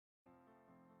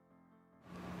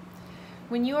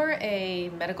When you're a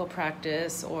medical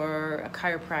practice or a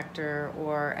chiropractor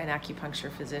or an acupuncture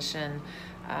physician,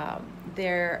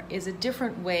 there is a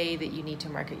different way that you need to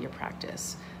market your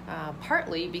practice.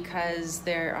 Partly because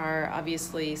there are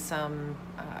obviously some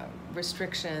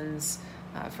restrictions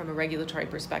from a regulatory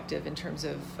perspective in terms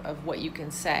of what you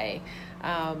can say.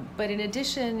 But in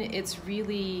addition, it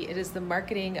is the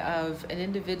marketing of an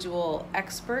individual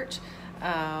expert.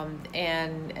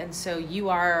 And so you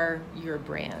are your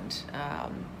brand.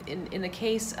 In the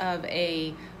case of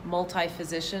a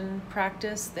multi-physician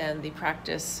practice, then the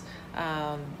practice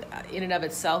in and of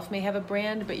itself may have a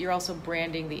brand, but you're also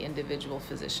branding the individual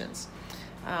physicians.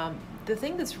 The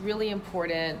thing that's really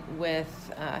important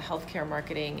with healthcare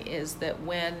marketing is that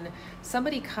when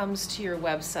somebody comes to your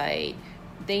website,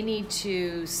 they need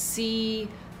to see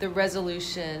the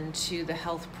resolution to the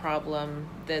health problem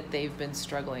that they've been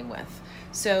struggling with.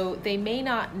 So they may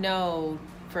not know,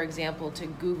 for example, to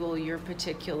Google your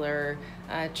particular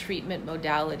treatment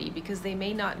modality because they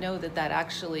may not know that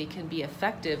actually can be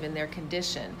effective in their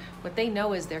condition. What they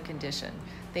know is their condition.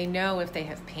 They know if they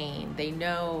have pain. They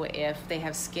know if they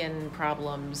have skin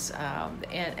problems,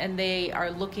 and they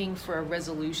are looking for a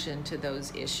resolution to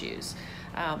those issues.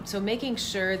 So making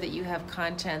sure that you have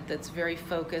content that's very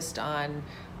focused on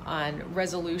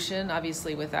resolution,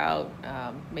 obviously without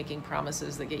making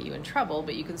promises that get you in trouble,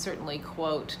 but you can certainly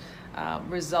quote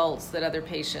results that other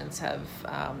patients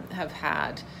have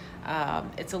had.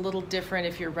 It's a little different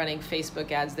if you're running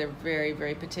Facebook ads. They're very,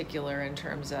 very particular in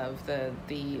terms of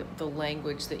the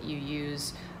language that you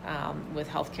use with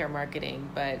healthcare marketing,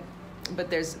 but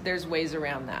there's ways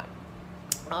around that.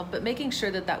 But making sure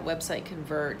that website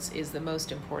converts is the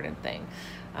most important thing.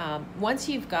 Once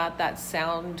you've got that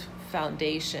sound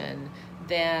foundation,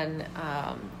 then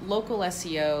local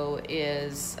SEO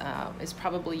is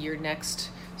probably your next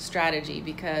strategy,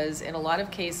 because in a lot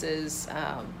of cases,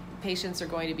 patients are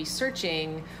going to be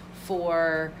searching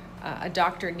for a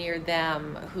doctor near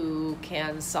them who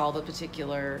can solve a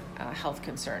particular health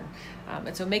concern.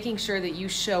 And so making sure that you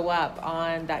show up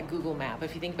on that Google map.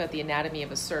 If you think about the anatomy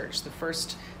of a search, the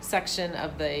first section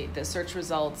of the search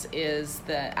results is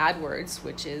the AdWords,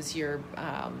 which is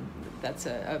that's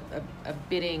a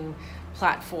bidding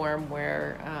platform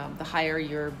where the higher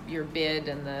your bid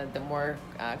and the more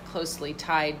closely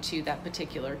tied to that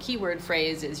particular keyword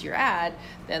phrase is your ad,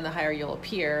 then the higher you'll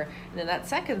appear. And then that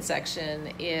second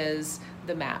section is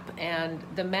the map, and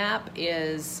the map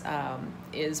is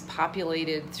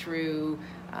populated through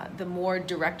the more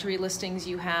directory listings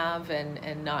you have,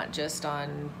 and not just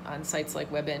on sites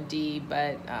like WebMD,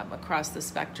 but across the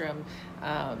spectrum,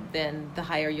 then the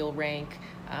higher you'll rank.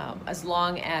 As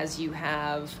long as you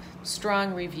have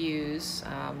strong reviews,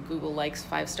 Google likes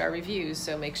 5-star reviews,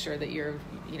 so make sure that you're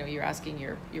asking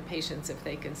your patients if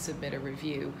they can submit a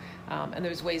review. And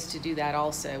there's ways to do that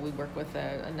also. We work with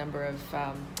a number of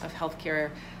healthcare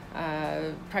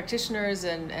practitioners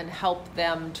and help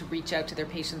them to reach out to their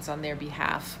patients on their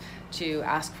behalf to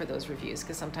ask for those reviews,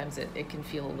 because sometimes it can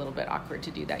feel a little bit awkward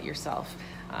to do that yourself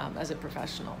as a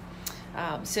professional.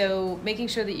 So making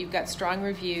sure that you've got strong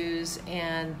reviews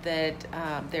and that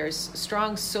there's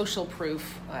strong social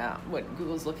proof, what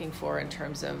Google's looking for in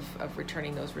terms of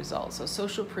returning those results. So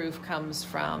social proof comes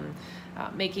from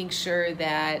making sure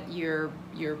that you're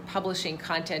publishing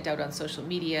content out on social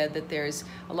media, that there's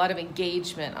a lot of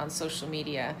engagement on social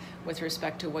media with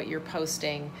respect to what you're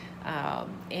posting,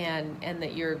 and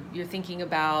that you're thinking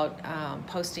about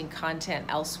posting content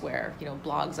elsewhere,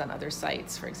 blogs on other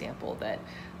sites, for example,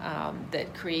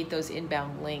 that create those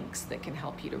inbound links that can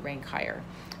help you to rank higher.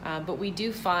 But we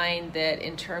do find that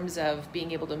in terms of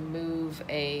being able to move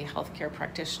a healthcare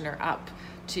practitioner up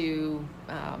to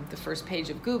the first page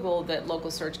of Google, that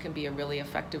local search can be a really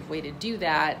effective way to do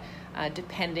that,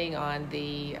 depending on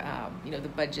the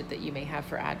budget that you may have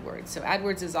for AdWords. So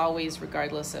AdWords is always,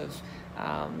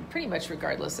 pretty much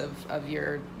regardless of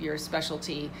your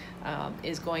specialty,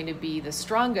 is going to be the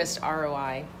strongest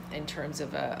ROI in terms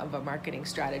of a marketing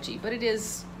strategy, but it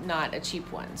is not a cheap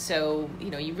one. So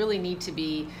you really need to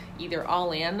be either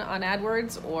all in on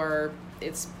AdWords, or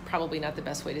it's probably not the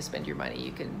best way to spend your money.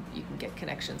 You can get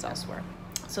connections elsewhere.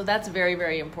 So that's very,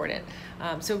 very important.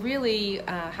 So really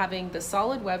having the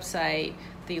solid website,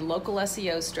 the local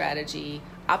SEO strategy,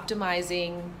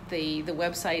 optimizing the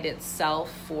website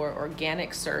itself for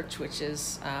organic search, which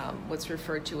is what's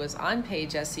referred to as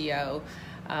on-page SEO,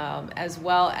 as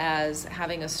well as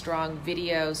having a strong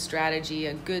video strategy,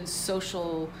 a good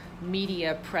social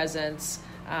media presence,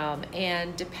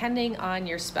 and depending on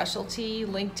your specialty,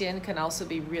 LinkedIn can also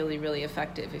be really, really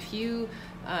effective. If you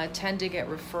tend to get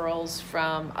referrals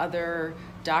from other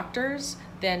doctors,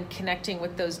 then connecting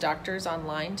with those doctors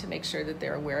online to make sure that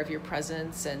they're aware of your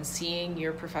presence and seeing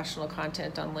your professional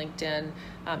content on LinkedIn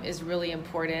is really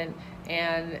important.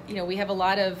 And we have a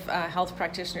lot of health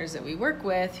practitioners that we work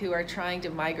with who are trying to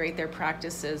migrate their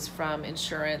practices from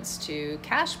insurance to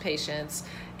cash patients.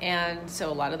 And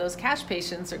so a lot of those cash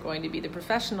patients are going to be the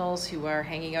professionals who are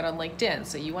hanging out on LinkedIn.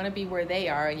 So you want to be where they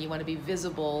are, and you want to be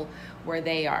visible where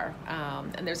they are.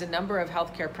 And there's a number of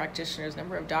healthcare practitioners, a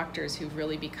number of doctors who've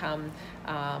really become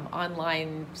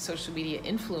online social media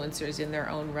influencers in their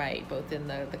own right, both in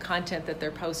the content that they're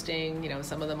posting,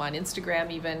 some of them on Instagram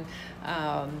even,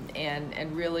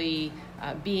 and really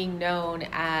being known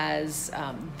as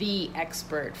the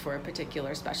expert for a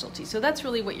particular specialty. So that's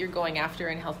really what you're going after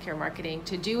in healthcare marketing.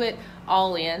 To do it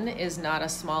all in is not a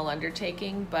small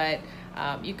undertaking, but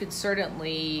you could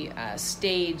certainly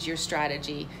stage your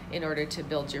strategy in order to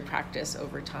build your practice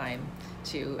over time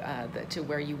to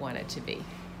where you want it to be.